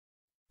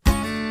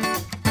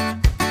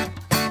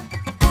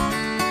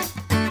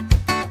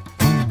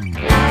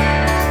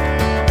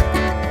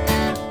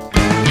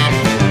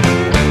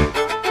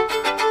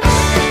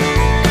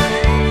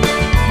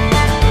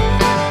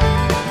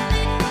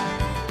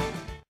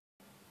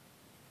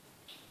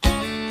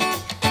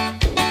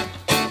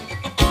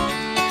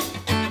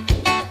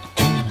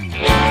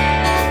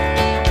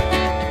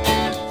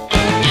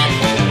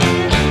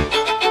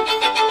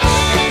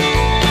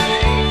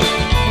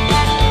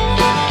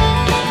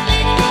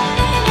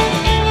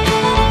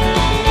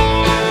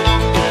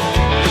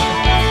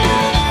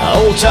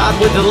Hold tight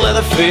with the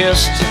leather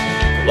fist.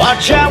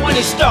 Watch out when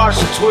he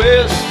starts to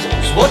twist.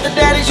 It's what the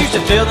daddies used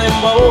to tell them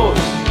boys,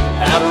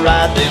 how to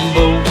ride them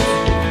bulls.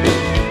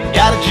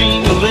 Got a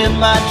jingle in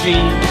my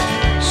jeans,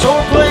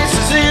 sore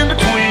places in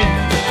between,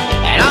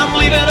 and I'm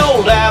leaving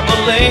old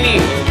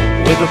Abilene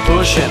with a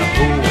push and a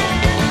pull.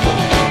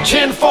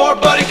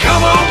 10-4, buddy,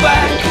 come on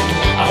back.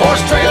 A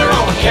horse trailer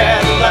on a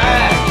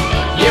Cadillac.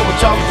 Yeah,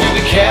 we're talking to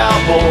the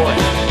cowboy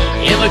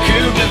in the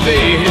Coupe de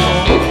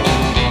Ville.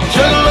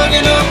 Chug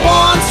looking up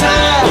one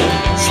side,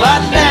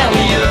 sliding down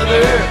the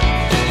other.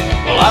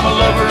 Well, I'm a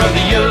lover of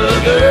the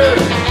other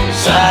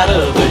side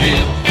of the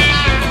hill.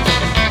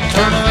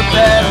 Turn up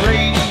that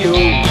radio.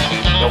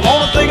 Don't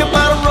wanna think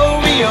about a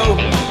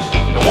rodeo.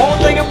 Don't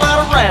wanna think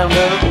about a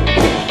roundup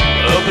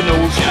up in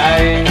old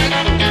Cheyenne.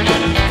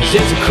 'Cause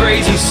it's a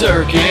crazy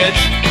circuit,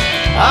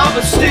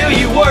 but still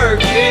you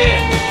work it.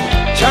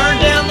 Turn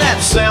down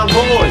that sound,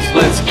 boys.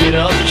 Let's get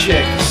up and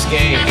check the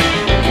scan.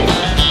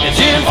 And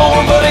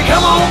 10-4, buddy,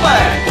 come on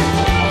back.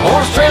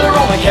 Horse trailer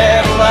on the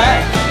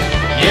Cadillac.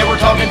 Yeah, we're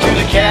talking to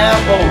the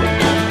cowboy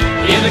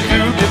in the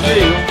Coupe de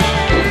Ville.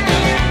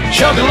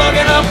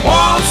 Chug-a-lugging up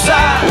one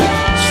side,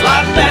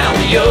 sliding down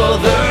the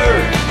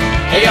other.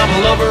 Hey, I'm a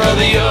lover of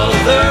the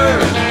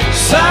other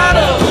side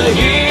of the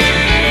hill.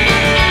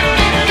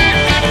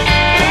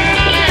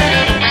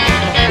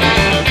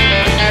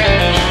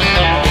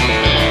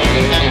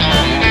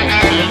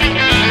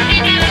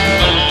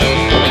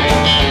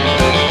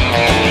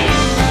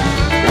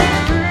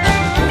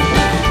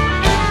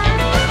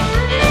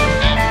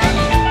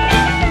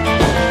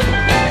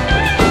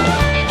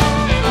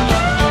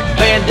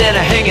 Bandana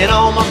hanging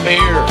on my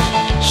mirror,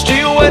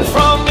 still wet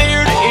from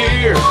ear to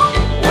ear.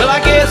 Well, I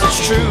guess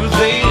it's true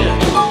then,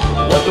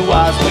 what the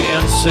wise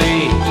men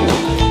say.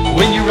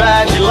 When you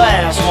ride your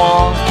last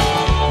one,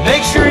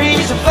 make sure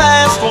he's a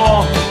fast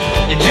one,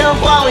 and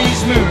jump while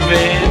he's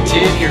moving.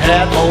 Tip your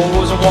hat,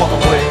 boys, and walk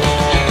away.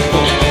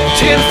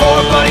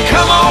 10-4, buddy,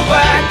 come on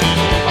back.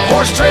 A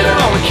horse trailer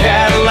on a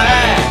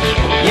Cadillac.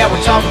 Yeah,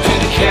 we're talking to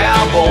the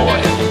cowboy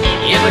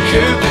in the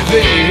Coupe de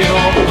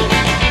Ville.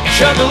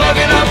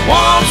 Chug-a-lugging up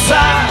one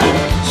side,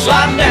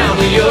 sliding down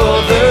the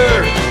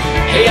other.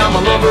 Hey, I'm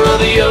a lover of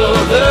the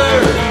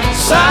other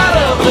side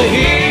of the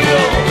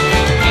hill.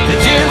 The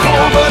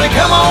 10-4, buddy,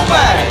 come on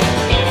back.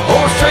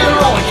 Horse trailer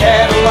on a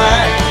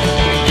Cadillac.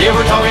 Yeah,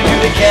 we're talking to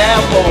the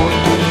cowboy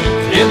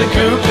in the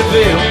Coupe de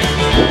Ville.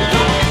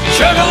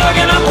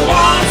 Chug-a-lugging up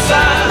one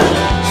side,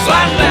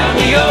 sliding down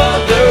the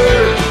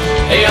other.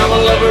 Hey, I'm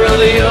a lover of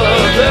the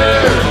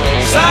other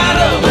side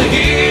of the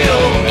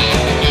hill.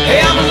 Hey,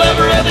 I'm a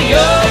lover of the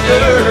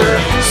other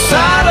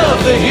side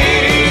of the hill.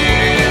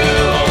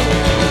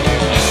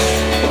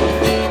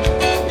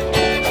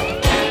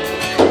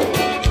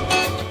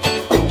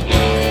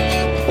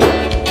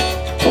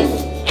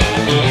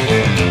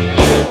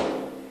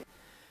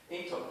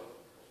 Into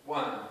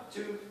 1,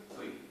 2,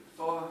 3,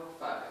 4,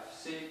 5,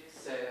 6,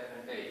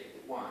 7,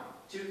 8. 1,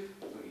 2,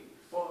 3,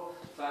 4,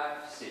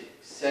 5, 6,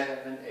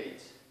 7,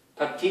 8.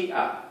 Petit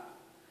A.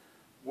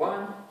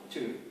 1,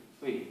 2,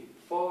 3,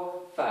 4,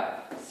 5,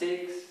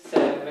 6,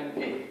 7,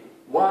 8.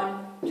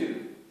 1,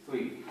 2,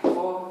 3,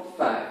 4,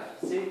 5,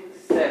 6,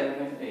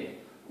 7, 8.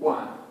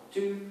 1,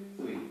 2,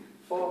 3,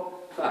 4,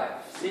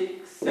 5,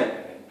 6,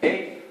 7,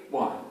 8.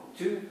 1,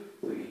 2,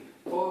 3,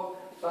 4,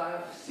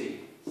 5,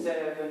 6,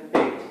 7,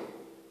 8.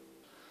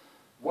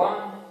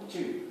 1,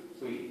 2,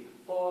 3,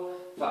 4,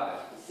 5,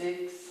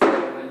 6,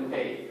 7,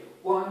 8.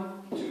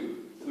 1,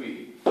 2,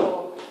 3,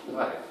 4,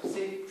 5,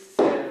 6,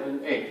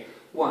 7, 8.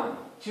 1,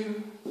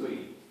 2,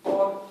 3,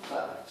 4,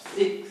 5,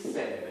 6,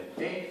 7,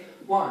 8.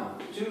 1,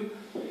 2,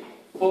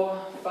 4,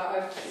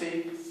 5,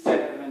 6,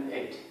 7,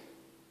 8.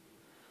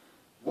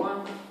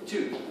 1,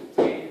 2,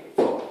 3,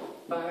 4,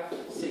 5,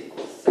 6,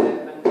 7,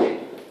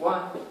 8.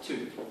 1,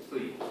 2,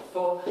 3,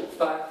 4,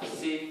 5,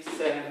 6,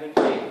 7,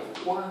 8.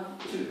 1,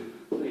 2,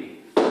 3,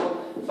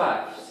 4,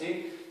 5, 6,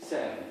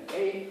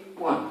 7, 8.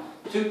 1,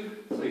 2,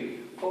 3,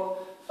 4,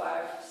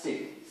 5,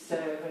 6,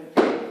 7,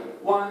 8.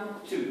 1,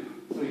 2,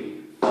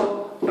 3,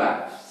 4,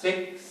 5,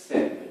 6,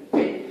 7,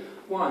 8.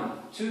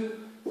 1, 2,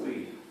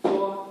 3,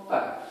 4,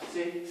 5,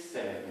 6,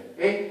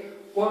 7, 8.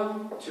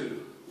 1,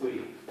 2,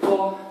 3,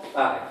 4,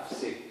 5,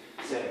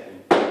 6,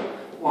 7, 8.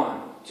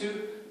 1,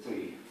 2,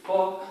 3,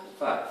 4,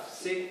 5,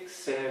 6,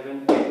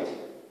 7, 8.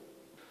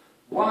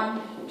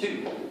 1,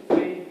 2,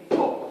 3,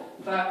 4,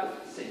 5,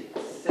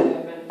 6,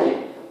 7,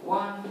 8.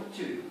 1,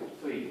 2,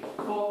 3,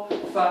 4,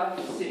 5,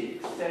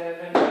 6,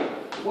 7,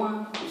 8.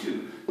 1,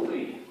 2,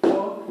 3,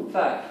 4,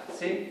 5,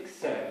 6,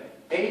 7,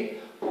 8.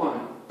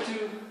 1,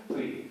 2,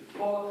 3,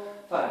 4,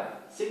 5,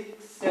 6,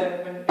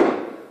 7,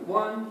 8.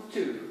 1,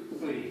 2,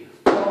 3,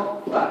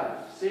 4, 5,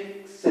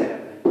 6,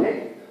 7,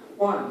 8.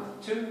 1,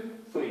 2,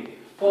 3,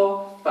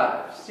 4,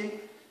 5,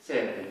 6,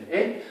 7,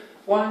 8.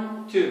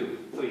 1, 2,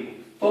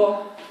 3,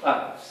 4,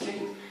 5, 6,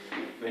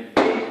 7,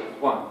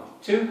 8. 1,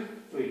 2,